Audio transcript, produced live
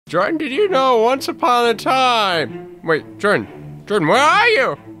Jordan, did you know once upon a time... Wait, Jordan, where are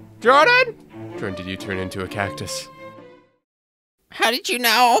you? Jordan? Jordan, did you turn into a cactus? How did you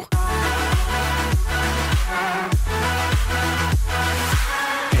know?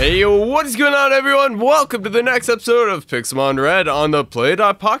 Hey, what is going on, everyone? Welcome to the next episode of Pixelmon Red on the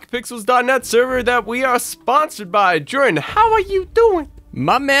play.pocketpixels.net server that we are sponsored by. Jordan, how are you doing?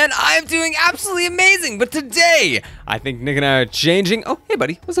 My man, I'm doing absolutely amazing, but today, I think Nick and I are changing. Oh, hey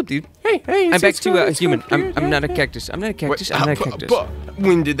buddy, what's up, dude? Hey, I'm back to a human. I'm not a cactus. I'm not a cactus. I'm not a cactus. But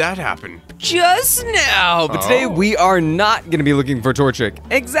when did that happen? Just now. But today we are not gonna be looking for a Torchic.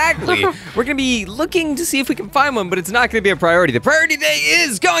 Exactly. We're gonna be looking to see if we can find one, but it's not gonna be a priority. The priority today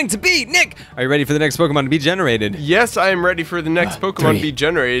is going to be Nick. Are you ready for the next Pokemon to be generated? Yes, I am ready for the next Pokemon to be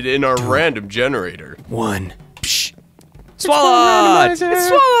generated in our random generator. 1. Psh. Swalot! It's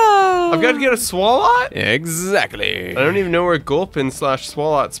Swalot! I've got to get a Swalot? Exactly. I don't even know where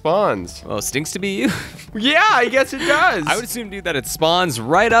Gulpin/Swalot spawns. Well, it stinks to be you. Yeah, I guess it does. I would assume, dude, that it spawns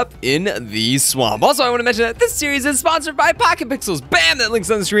right up in the swamp. Also, I want to mention that this series is sponsored by Pocket Pixels. Bam! That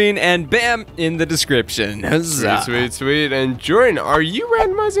link's on the screen, and bam! In the description. Huzzah. Sweet, sweet. And Jordan, are you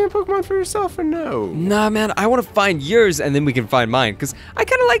randomizing a Pokemon for yourself or no? Nah, man, I want to find yours, and then we can find mine, because I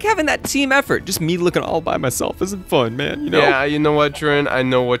kind of like having that team effort. Just me looking all by myself isn't fun, man, you know? Yeah, you know what, Jordan? I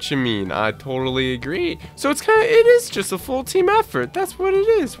know what you mean. I totally agree. So it is just a full team effort. That's what it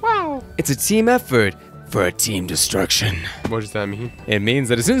is. Wow. It's a team effort for a team destruction. What does that mean? It means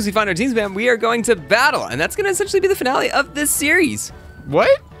that as soon as we find our teams, man, we are going to battle, and that's going to essentially be the finale of this series.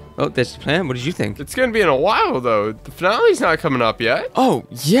 What? Oh, that's the plan? What did you think? It's gonna be in a while, though. The finale's not coming up yet. Oh,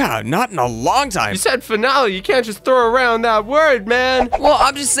 yeah, not in a long time. You said finale. You can't just throw around that word, man. Well,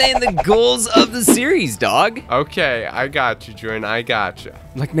 I'm just saying the goals of the series, dog. Okay, I got you, Jordan. I got you.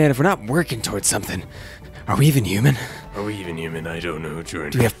 Like, man, if we're not working towards something, are we even human? Are we even human? I don't know,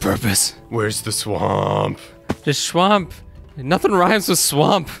 Jordan. Do we have purpose? Where's the swamp? The swamp. Nothing rhymes with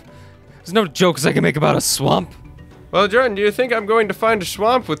swamp. There's no jokes I can make about a swamp. Well, Jordan, do you think I'm going to find a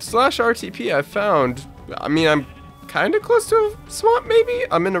swamp with /RTP I found? I mean, I'm kind of close to a swamp, maybe?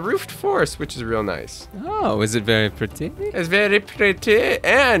 I'm in a roofed forest, which is real nice. Oh, is it very pretty? It's very pretty.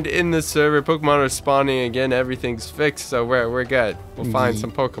 And in the server, Pokemon are spawning again. Everything's fixed, so we're good. We'll find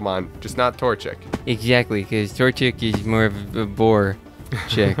some Pokemon, just not Torchic. Exactly, because Torchic is more of a boar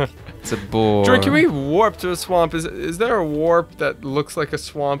chick. It's a boar. Jordan, can we warp to a swamp? Is there a warp that looks like a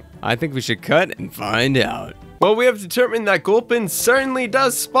swamp? I think we should cut and find out. Well, we have determined that Gulpin certainly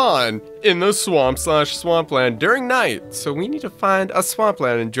does spawn in the swamp/swampland during night. So we need to find a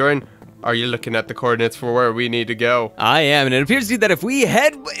swampland. And Jordan, are you looking at the coordinates for where we need to go? I am, and it appears to you that if we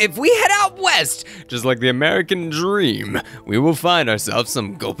head out west, just like the American dream, we will find ourselves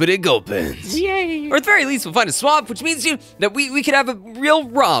some Gulpity-Gulpins. Yay! Or at the very least, we'll find a swamp, which means that we could have a real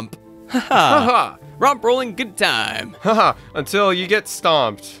romp. Haha. Romp rolling good time. Haha, until you get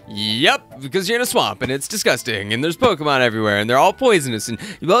stomped. Yep, because you're in a swamp and it's disgusting and there's Pokemon everywhere and they're all poisonous and,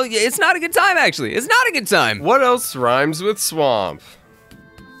 well, it's not a good time actually. It's not a good time. What else rhymes with swamp?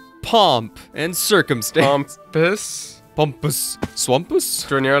 Pomp and circumstance. Pompous? Pompous. Swampus?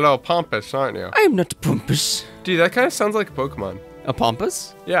 Jordan, you're a little pompous, aren't you? I am not pompous. Dude, that kind of sounds like a Pokemon. A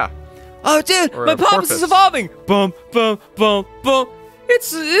Pompous? Yeah. Oh, dude, Or my a Pompous porpoise. is evolving. Bum, bum, bum, bum.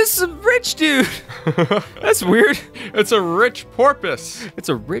 It's a rich dude. That's weird. It's a rich porpoise. It's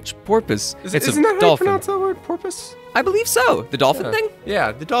a rich porpoise. It's Isn't a that how you dolphin. pronounce that word, porpoise? I believe so. The dolphin thing?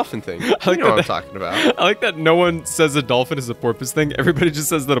 Yeah, the dolphin thing. like You know what I'm that- talking about. I like that no one says a dolphin is a porpoise thing. Everybody just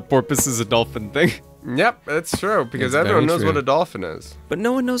says that a porpoise is a dolphin thing. Yep, that's true, because It's everyone very knows true. what a dolphin is. But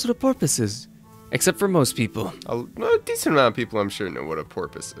no one knows what a porpoise is. Except for most people. A decent amount of people, I'm sure, know what a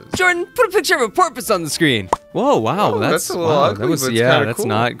porpoise is. Jordan, put a picture of a porpoise on the screen. Whoa, wow, Oh, that's a little wow, ugly, that was, but it's yeah, kinda that's cool.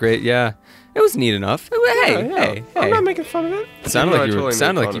 not great, yeah. It was neat enough. Hey, Yeah, hey. I'm not making fun of it. Sounded Even like though you I were, totally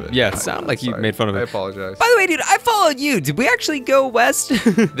sounded made like fun you, of it. yeah, it sounded like you Sorry. made fun of I it. apologize. By the way, dude, I followed you. Did we actually go west?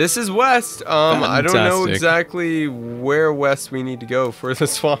 This is west. I don't know Fantastic. exactly where west we need to go for the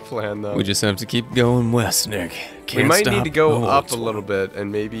swampland, though. We just have to keep going west, Nick. We Can't might stop. need to go Oh, up it's a little bit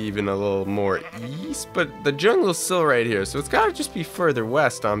and maybe even a little more east, but the jungle's still right here, so it's gotta just be further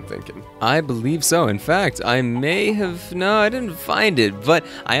west, I'm thinking. I believe so. In fact, I may have... No, I didn't find it, but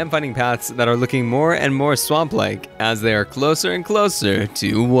I am finding paths that are looking more and more swamp-like as they are closer and closer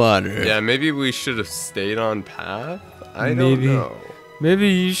to water. Yeah, maybe we should have stayed on path? I Maybe. don't know. Maybe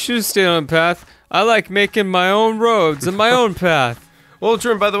you should stay on path. I like making my own roads and my own path. Well,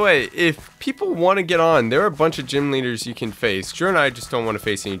 Jordan, by the way, if people want to get on, there are a bunch of gym leaders you can face. Jordan and I just don't want to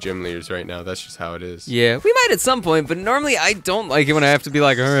face any gym leaders right now. That's just how it is. Yeah, we might at some point, but normally I don't like it when I have to be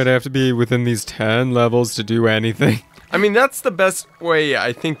like, all right, I have to be within these 10 levels to do anything. I mean, that's the best way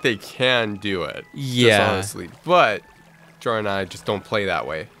I think they can do it. Yeah. Just honestly. But Jordan and I just don't play that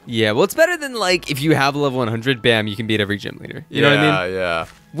way. Yeah, well, it's better than, like, if you have a level 100, bam, you can beat every gym leader. You know what I mean? Yeah.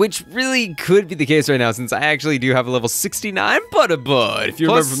 Which really could be the case right now, since I actually do have a level 69 Butterbud, if you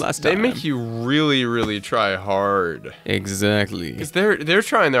remember from last time. They make you really, really try hard. Exactly. Because they're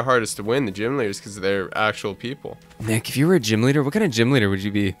trying their hardest to win, the gym leaders, because they're actual people. Nick, if you were a gym leader, what kind of gym leader would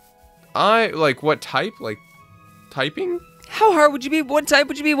you be? Like, what type? Like, typing? How hard would you be? What type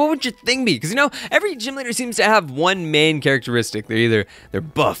would you be? What would your thing be? Because, you know, every gym leader seems to have one main characteristic. They're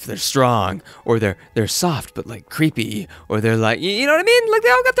buff, they're strong, or they're soft but like creepy, or they're like, you know what I mean? Like, they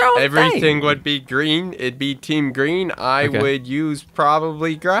all got their own thing. Everything would be green. It'd be Team Green. I would use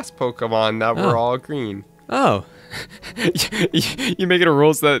probably grass Pokemon that were all green. Oh. You make it a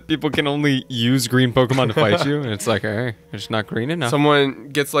rule so that people can only use green Pokemon to fight you, and it's like, hey, it's not green enough. Someone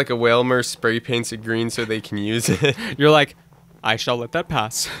gets like a Whalmer, spray paints it green so they can use it. You're like, I shall let that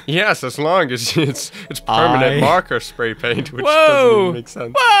pass. Yes, as long as it's permanent marker spray paint, which Whoa! doesn't even make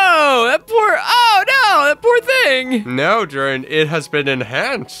sense. Whoa! That poor thing! No, Jordan, it has been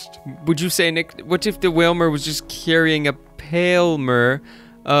enhanced. Would you say, Nick, what if the Whalmer was just carrying a Palmer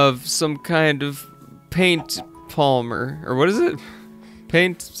of some kind of paint Palmer? Or what is it?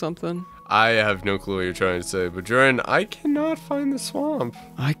 Paint something? I have no clue what you're trying to say, but Jordan, I cannot find the swamp.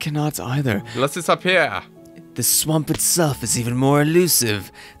 I cannot either. Unless it's up here. The swamp itself is even more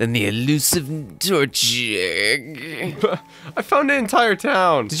elusive than the elusive Torchic. I found the entire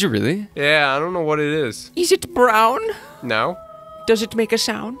town. Did you really? Yeah, I don't know what it is. Is it brown? No. Does it make a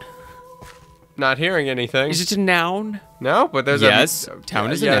sound? Not hearing anything. Is it a noun? No, but there's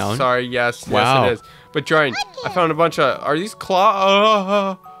town is a yes, noun. Sorry, yes, Wow. yes it is. But Jordan, I found a bunch of, are these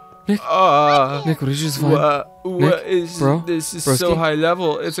claw? Nick, what did you just find? What is bro? this? Is Broski? so high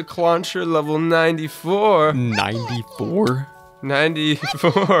level. It's a Clauncher level 94. 94?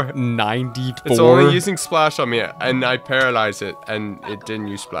 94. 94? It's only using Splash on me, and I paralyzed it, and it didn't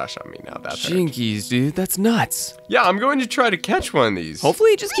use Splash on me. Now that's Jinkies, dude, that's nuts. Yeah, I'm going to try to catch one of these.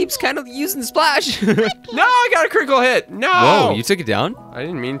 Hopefully it just keeps kind of using Splash. No, I got a critical hit. No. Whoa, you took it down? I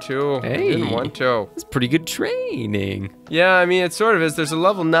didn't mean to. Hey. I didn't want to. That's pretty good training. Yeah, I mean, it sort of is. There's a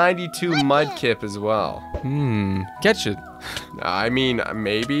level 92 Mudkip as well. Catch it. I mean,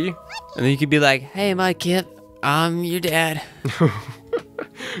 maybe. And then you could be like, hey, Mudkip, I'm your dad. Jordan,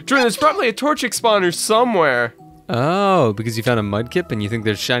 there's probably a Torchic spawner somewhere. Oh, because you found a Mudkip and you think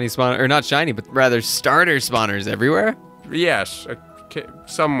there's shiny spawners, or not shiny, but rather starter spawners everywhere? Yes, okay,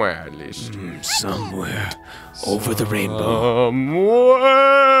 somewhere at least. Somewhere over the rainbow.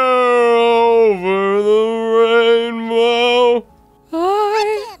 Somewhere over the rainbow.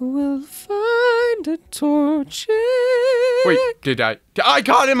 I will find a Torchic. Wait, I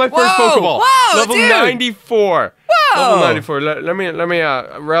got it in my first Whoa, Pokeball. whoa, Level dude. 94. Whoa. Level 94. Let me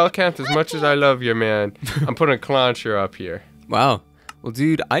Relicanth, as much as I love you, man. I'm putting a Clauncher up here. Wow. Well,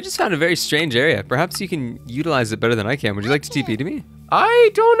 dude, I just found a very strange area. Perhaps you can utilize it better than I can. Would you like to TP to me? I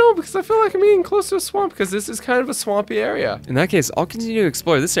don't know, because I feel like I'm getting close to a swamp, because this is kind of a swampy area. In that case, I'll continue to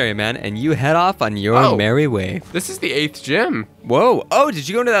explore this area, man, and you head off on your merry way. This is the 8th gym. Whoa. Oh, did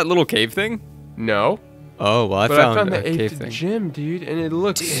you go into that little cave thing? No. Oh, well, I found the a cave 8th thing. gym, dude, and it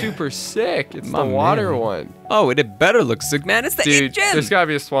looks super sick. It's the water one. Oh, it better look sick, man. It's the 8th gym. There's gotta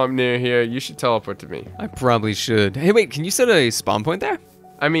be a swamp near here. You should teleport to me. I probably should. Hey, wait, can you set a spawn point there?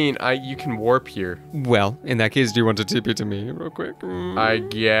 I mean, you can warp here. Well, in that case, do you want to TP to me real quick? I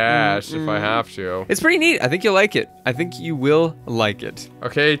guess, if I have to. It's pretty neat. I think you'll like it. I think you will like it.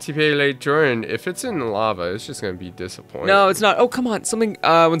 Okay, TPA late Jordan. If it's in the lava, it's just gonna be disappointing. No, it's not. Oh, come on. Something.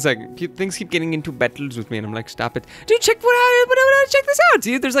 1 second. Things keep getting into battles with me, and I'm like, stop it. Dude, check check this out,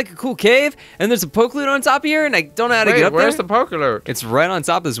 dude. There's like a cool cave, and there's a Pokaloot on top of here, and I don't know how to get up where's there. the Pokaloot? It's right on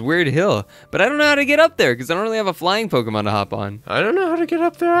top of this weird hill, but I don't know how to get up there because I don't really have a flying Pokemon to hop on. I don't know how to get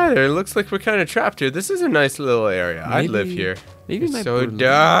up there either. It looks like we're kind of trapped here. This is a nice little area. I'd live here. Maybe it's so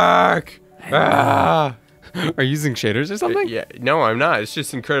dark. Ah. Are you using shaders or something? Yeah, no, I'm not. It's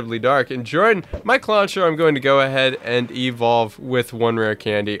just incredibly dark. And Jordan, my Clauncher, I'm going to go ahead and evolve with 1 rare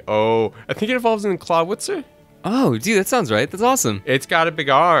candy. Oh, I think it evolves in Clawitzer. Oh, dude, that sounds right. That's awesome. It's got a big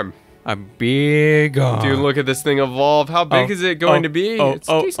arm. A big arm. Dude, look at this thing evolve. How big is it going to be? It's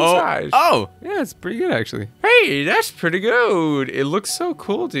decent size. Oh, yeah, it's pretty good, actually. Hey, that's pretty good. It looks so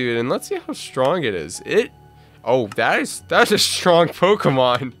cool, dude. And let's see how strong it is. That's a strong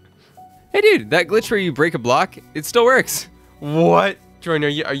Pokemon. Hey, dude, that glitch where you break a block, it still works. What? Jordan,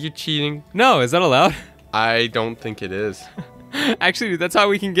 are you cheating? No, is that allowed? I don't think it is. Actually, dude, that's how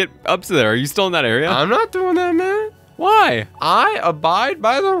we can get up to there. Are you still in that area? I'm not doing that, man. Why? I abide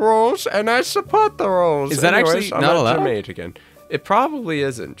by the rules and I support the rules. Is that actually not allowed? I'm at Gym 8 again. It probably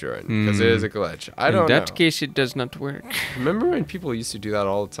isn't, Jordan, because it is a glitch. I don't know. In that case, it does not work. Remember when people used to do that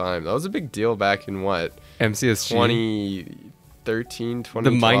all the time? That was a big deal back in what? MCSG? 2013, 2012? The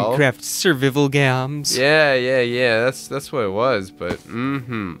Minecraft survival games. Yeah. That's what it was, but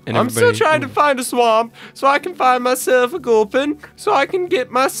And I'm still trying to find a swamp so I can find myself a gulpin so I can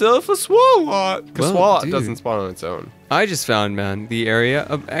get myself a swalot. Because swalot doesn't spawn on its own. I just found, man, the area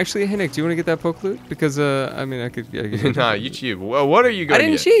of... Actually, hey, Nick, do you want to get that poke loot? Because, I mean, I could... Nah, you cheat. Well, what are you going to get?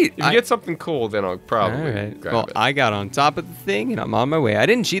 I didn't cheat. If you get something cool, then I'll probably grab it. I got on top of the thing, and I'm on my way. I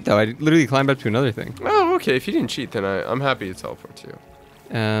didn't cheat, though. I literally climbed up to another thing. Oh, okay. If you didn't cheat, then I'm happy to teleport to you.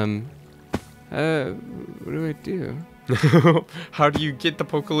 What do I do? How do you get the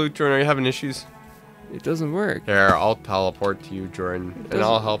poke loot, Jordan? Are you having issues? It doesn't work. Here, I'll teleport to you, Jordan, and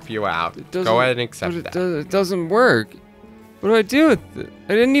I'll help you out. Go ahead and accept that. It doesn't work. What do I do with it?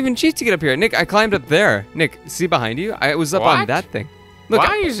 I didn't even cheat to get up here. Nick, I climbed up there. Nick, see behind you? I was up on that thing. Look,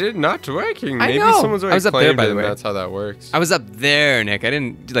 why is it not working? Maybe I know. someone's already I was up there, by the way. That's how that works. I was up there, Nick. I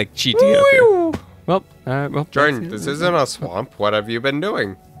didn't, like, cheat to get up here. Well, Jordan, this isn't a swamp. What have you been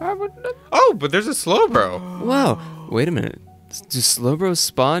doing? Oh, but there's a Slowbro. Wow. Wait a minute. Do Slowbros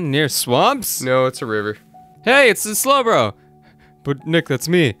spawn near swamps? No, it's a river. Hey, it's the Slowbro. But Nick, that's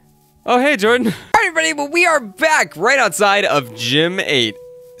me. Oh, hey, Jordan. All right, everybody, well, we are back right outside of Gym 8.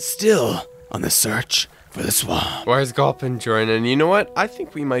 Still on the search for the swamp. Where's Gulpin, Jordan? And you know what? I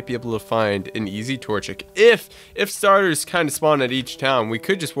think we might be able to find an easy Torchic. If starters kind of spawn at each town, we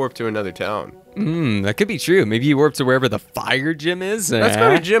could just warp to another town. That could be true. Maybe you warp to wherever the fire gym is. Let's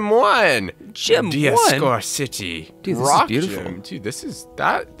go to Gym 1. Gym 1? Diascore City. Dude, this Rock is beautiful. Gym. Dude,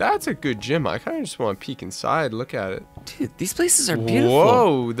 that's a good gym. I kind of just want to peek inside, look at it. Dude, these places are beautiful.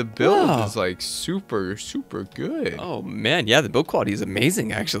 Whoa, the build is like super, super good. Oh, man. Yeah, the build quality is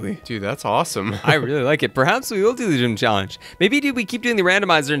amazing, actually. Dude, that's awesome. I really like it. Perhaps we will do the gym challenge. Maybe, dude, we keep doing the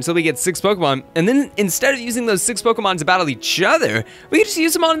randomizer until we get 6 Pokemon. And then instead of using those 6 Pokemon to battle each other, we can just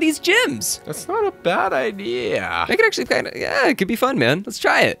use them on these gyms. That's not a bad idea. I could actually kind of, yeah, it could be fun, man. Let's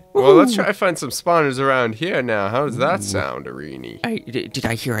try it. Well, let's try to find some spawners around here now. How does that sound, Arini? Did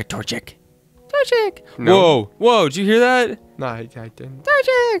I hear a Torchic? Torchic! No. Whoa, did you hear that? No, I didn't.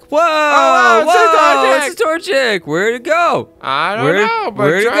 Torchic! Whoa! Oh, it's a Torchic! Where'd it go? I don't know, but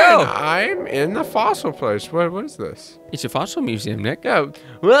where'd it go? I'm in the fossil place. What is this? It's a fossil museum, Nick. Yeah.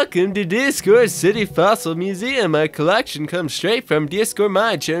 Welcome to Discord City Fossil Museum. My collection comes straight from Discord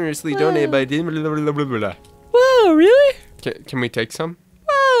Mine, generously donated by... Whoa, really? Can we take some?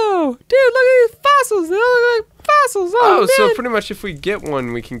 Whoa! Dude, look at these fossils! They all look like fossils! Oh, so pretty much if we get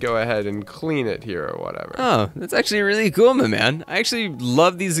one, we can go ahead and clean it here or whatever. Oh, that's actually really cool, my man. I actually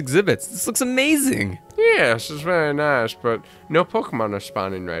love these exhibits. This looks amazing. Yes, it's very nice, but no Pokemon are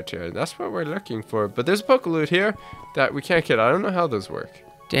spawning right here. That's what we're looking for. But there's a Pokaloot here that we can't get. I don't know how those work.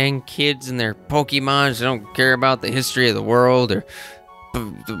 Dang kids and their Pokemons don't care about the history of the world or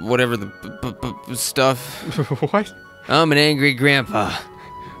whatever the stuff. What? I'm an angry grandpa.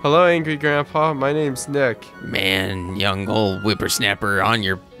 Hello, angry grandpa. My name's Nick. Man, young old whippersnapper on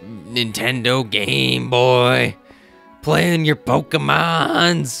your Nintendo Game Boy, playing your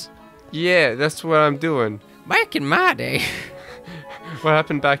Pokemons. Yeah, that's what I'm doing. Back in my day. What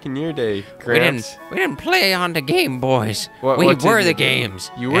happened back in your day, Gramps? We didn't play on the Game Boys. What were the games.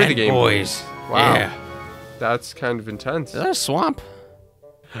 You were the Game Boys. Wow. Yeah. That's kind of intense. Is that a swamp?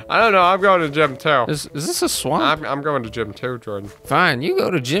 I don't know. I'm going to Gym 2. Is this a swamp? I'm going to Gym 2, Jordan. Fine, you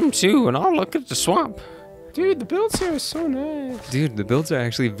go to Gym 2 and I'll look at the swamp. Dude, the builds here are so nice. Dude, the builds are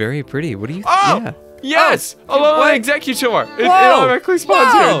actually very pretty. What do you think? Oh! Yeah. Yes! ALOLAN Executor! It automatically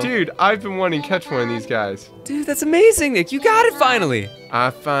spawns here. Dude, I've been wanting to catch one of these guys. Dude, that's amazing, Nick. You got it finally.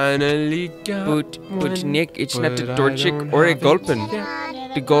 I finally got But Nick, it's not a Torchic or a Gulpin.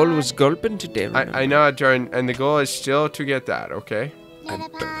 The goal was Gulpin today. I know, Jordan, and the goal is still to get that, okay?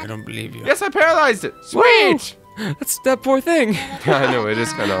 I don't believe you. Yes, I paralyzed it. Sweet! That's that poor thing. I know, it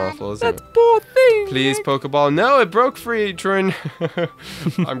is kind of awful, isn't it? That poor thing. Please, Pokeball. No, it broke free, Jordan.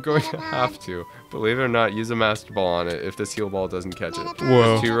 I'm going to have to, believe it or not, use a Master Ball on it if the Seal Ball doesn't catch it.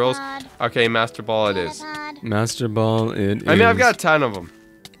 Whoa. There's 2 rolls. Okay, Master Ball it is. Master Ball it is. I mean, I've got 10 of them.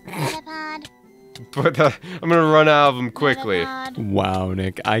 But I'm going to run out of them quickly. Wow,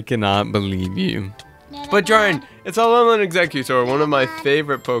 Nick. I cannot believe you. But Jordan, it's ALOLAN Executor, one of my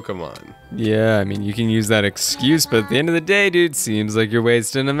favorite Pokemon. Yeah, I mean, you can use that excuse, but at the end of the day, dude, seems like you're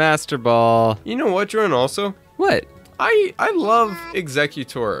wasting a Master Ball. You know what, Jordan, also? What? I love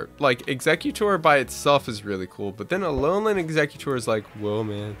Executor. Like, Executor by itself is really cool, but then Alolan Executor is like, whoa,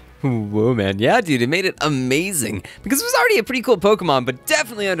 man. Whoa, man. Yeah, dude, it made it amazing. Because it was already a pretty cool Pokemon, but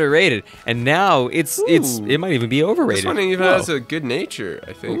definitely underrated. And now it might even be overrated. This one even has a good nature,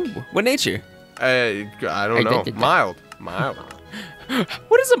 I think. Ooh. What nature? I don't know. Mild.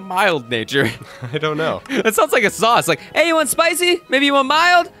 What is a mild nature? I don't know. That sounds like a sauce. Like, hey, you want spicy? Maybe you want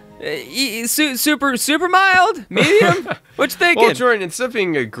mild? Super mild? Medium? What you thinking? Well, Jordan, instead of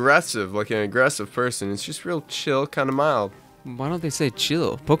being aggressive, like an aggressive person, it's just real chill, kind of mild. Why don't they say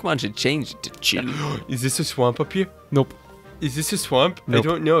chill? Pokemon should change it to chill. Is this a swamp up here? Nope. Is this a swamp? Nope. I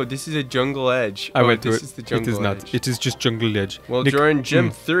don't know. This is a jungle edge. I went through this it. is the jungle It is not. edge. It is just jungle edge. Well, Jordan,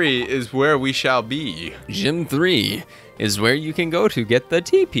 Gym 3 is where we shall be. Gym 3 is where you can go to get the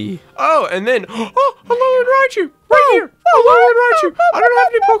TP. Oh, and then, Alolan Raichu, right here. Alolan Raichu. I don't have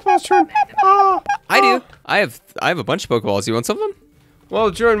any Pokeballs, Jordan. I do. I have a bunch of Pokeballs. You want some of them?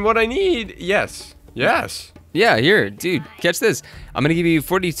 Well, Jordan, what I need, yes. Yeah, here, dude, catch this. I'm gonna give you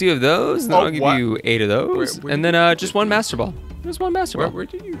 42 of those, and then I'll give you 8 of those, where and then just one Master Ball. Just one Master Ball. Where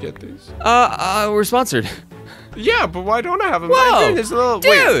did you get these? We're sponsored. Yeah, but why don't I have them? Whoa, dude!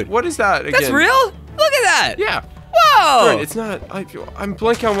 Wait, what is that again? That's real? Look at that. Yeah. Whoa. Jordan, it's not. I'm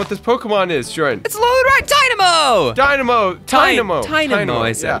blanking on what this Pokemon is, Jordan. It's Alolan Right Dynamo. Dynamo,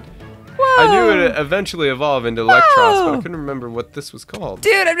 I said. Yeah. Whoa. I knew it would eventually evolve into Electros, but I couldn't remember what this was called.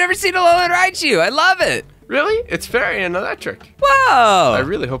 Dude, I've never seen Alolan Raichu. I love it. Really? It's fairy and electric. Whoa. I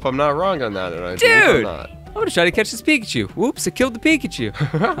really hope I'm not wrong on that, and I Dude, believe I'm not. I'm gonna try to catch this Pikachu. Whoops, I killed the Pikachu.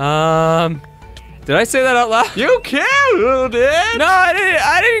 Did I say that out loud? You killed it! No,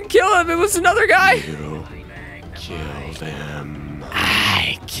 I didn't kill him. It was another guy. You killed him.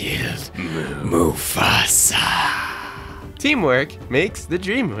 I killed Mufasa. Teamwork makes the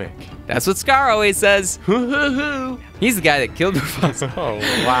dream work. That's what Scar always says. He's the guy that killed Mufasa. Oh,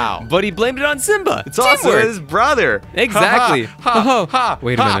 wow. But he blamed it on Simba. It's also his brother. Exactly.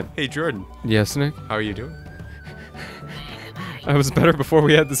 Wait a minute. Hey, Jordan. Yes, Nick? How are you doing? I was better before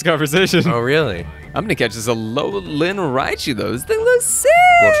we had this conversation. Oh, really? I'm gonna catch this Alolan Raichu, though. This thing looks sick.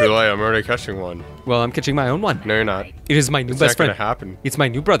 Well, too late. I'm already catching one. Well, I'm catching my own one. No, you're not. It is my new best friend. It's not gonna happen. It's my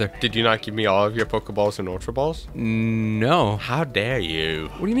new brother. Did you not give me all of your Pokeballs and Ultra Balls? No. How dare you?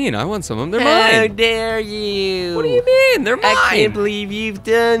 What do you mean? I want some of them. They're mine. How dare you? What do you mean? They're mine. I can't believe you've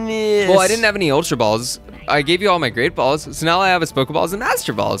done this. Well, I didn't have any Ultra Balls. I gave you all my Great Balls, so now I have his Pokeballs and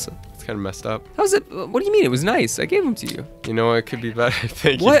Master Balls. It's kind of messed up. How's it? What do you mean? It was nice. I gave them to you. You know what? It could be better.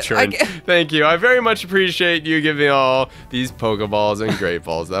 Thank What? you, Jordan. Thank you. I very much appreciate you giving me all these Pokeballs and Great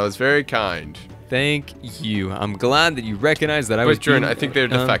Balls. That was very kind. Thank you. I'm glad that you recognize that I was. But Jordan, I think they're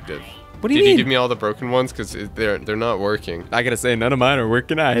defective. What do you mean? Did you give me all the broken ones? Because they're not working. I gotta say, none of mine are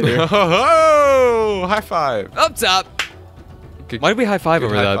working either. Oh, high five. Up top. Good, Why did we high five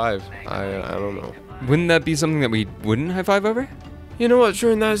over that? High five. I don't know. Wouldn't that be something that we wouldn't high five over? You know what,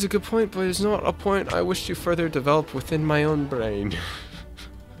 Jordan, that is a good point, but it's not a point I wish to further develop within my own brain.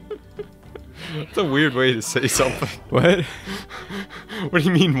 That's a weird way to say something. What? What do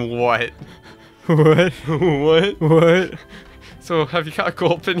you mean, what? What? What? What? So, have you got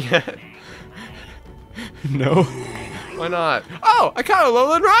Gulpin yet? No. Why not? Oh, I caught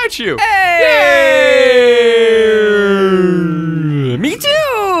Alolan Raichu! Hey! Yay! Me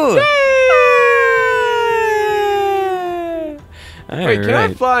too! Yay! Wait, can I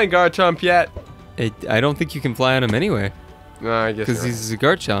right. fly in Garchomp yet? I don't think you can fly on him anyway. No, I guess Because not. he's a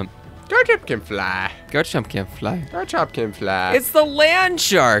Garchomp. Garchomp can fly. Garchomp can't fly. Garchomp can fly. It's the land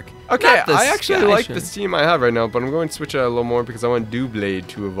shark. Okay, not the I actually sky like shark. this team I have right now, but I'm going to switch it out a little more because I want Doublade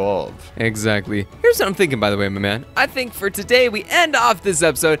to evolve. Exactly. Here's what I'm thinking, by the way, my man. I think for today, we end off this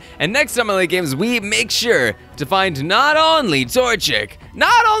episode, and next time on Late Games, we make sure to find not only Torchic,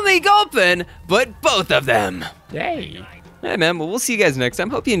 not only Gulpin, but both of them. Yay. Hey, man, well, we'll see you guys next time.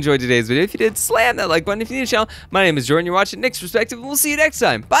 Hope you enjoyed today's video. If you did, slam that like button. If you're new to the channel, my name is Jordan. You're watching Nick's Perspective, and we'll see you next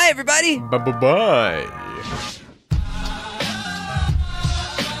time. Bye, everybody. Bye-bye-bye.